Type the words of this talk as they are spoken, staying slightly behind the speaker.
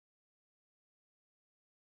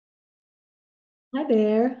Hi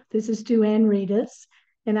there, this is Joanne Reedus,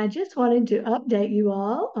 and I just wanted to update you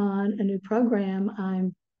all on a new program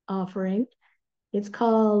I'm offering. It's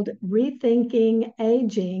called Rethinking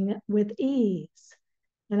Aging with Ease.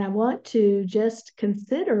 And I want to just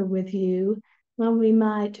consider with you when we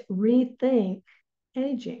might rethink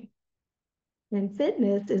aging. And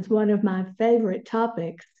fitness is one of my favorite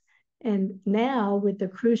topics. And now, with the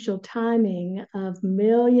crucial timing of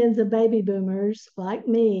millions of baby boomers like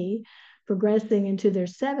me progressing into their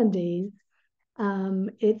 70s,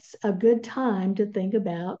 it's a good time to think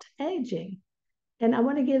about aging. And I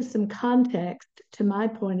want to give some context to my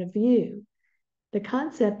point of view. The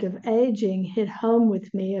concept of aging hit home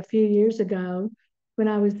with me a few years ago when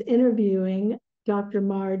I was interviewing Dr.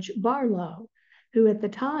 Marge Barlow, who at the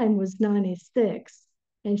time was 96,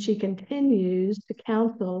 and she continues to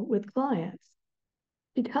counsel with clients.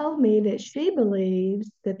 She told me that she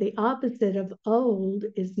believes that the opposite of old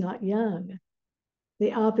is not young.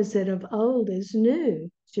 The opposite of old is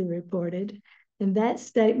new, she reported. And that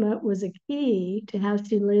statement was a key to how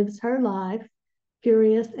she lives her life,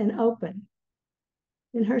 curious and open.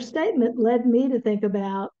 And her statement led me to think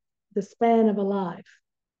about the span of a life.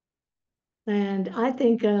 And I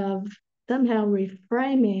think of somehow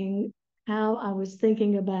reframing how I was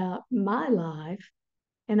thinking about my life.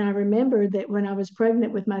 And I remembered that when I was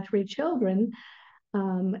pregnant with my three children,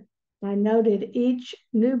 um, I noted each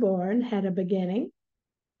newborn had a beginning,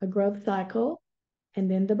 a growth cycle, and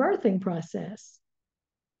then the birthing process.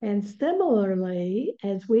 And similarly,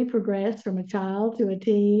 as we progress from a child to a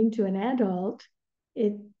teen to an adult,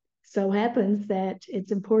 it so happens that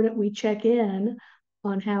it's important we check in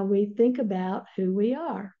on how we think about who we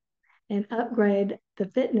are and upgrade the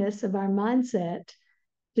fitness of our mindset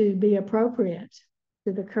to be appropriate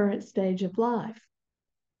to the current stage of life.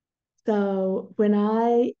 So when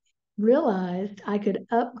I realized I could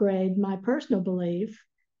upgrade my personal belief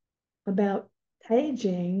about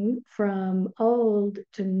aging from old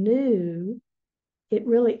to new, it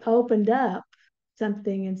really opened up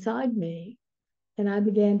something inside me. And I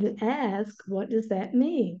began to ask, what does that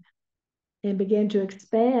mean? And began to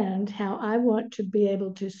expand how I want to be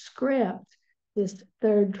able to script this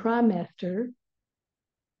third trimester,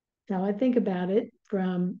 how I think about it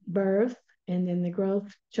from birth and then the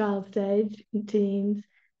growth child stage, teens.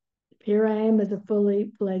 Here I am as a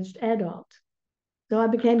fully fledged adult. So I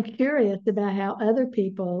became curious about how other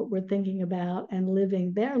people were thinking about and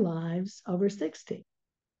living their lives over 60.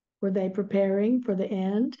 Were they preparing for the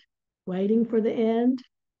end, waiting for the end?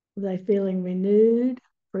 Were they feeling renewed,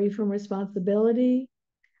 free from responsibility?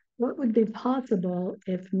 What would be possible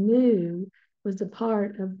if new was a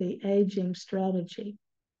part of the aging strategy?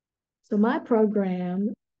 So, my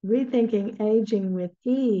program, Rethinking Aging with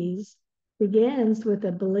Ease, begins with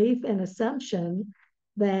a belief and assumption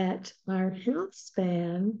that our health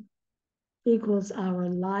span equals our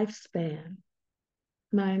lifespan.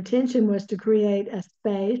 My intention was to create a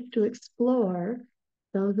space to explore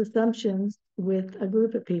those assumptions with a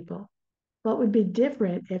group of people. What would be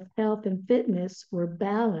different if health and fitness were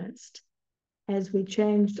balanced as we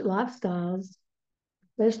changed lifestyles,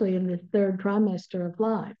 especially in the third trimester of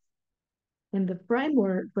life? And the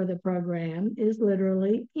framework for the program is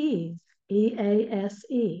literally EASE,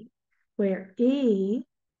 EASE, where E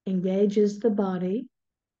engages the body,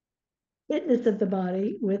 fitness of the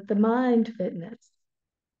body, with the mind fitness.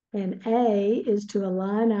 And A is to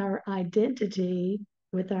align our identity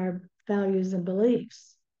with our values and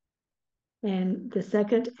beliefs. And the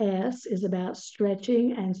second S is about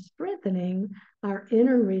stretching and strengthening our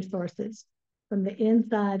inner resources from the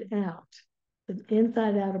inside out, the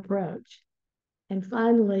inside out approach. And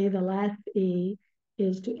finally, the last E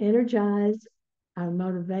is to energize our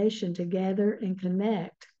motivation to gather and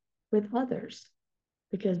connect with others,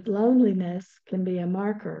 because loneliness can be a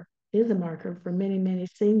marker, is a marker for many, many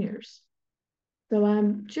seniors. So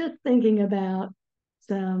I'm just thinking about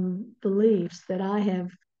some beliefs that I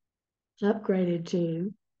have upgraded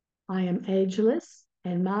to. I am ageless,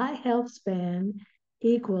 and my health span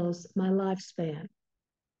equals my lifespan.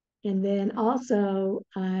 And then also,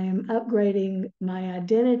 I'm upgrading my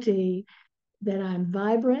identity that I'm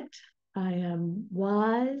vibrant, I am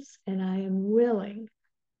wise, and I am willing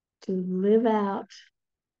to live out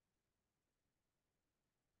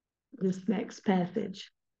this next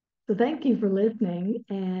passage. So, thank you for listening,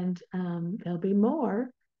 and there'll be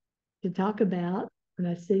more to talk about when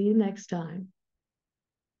I see you next time.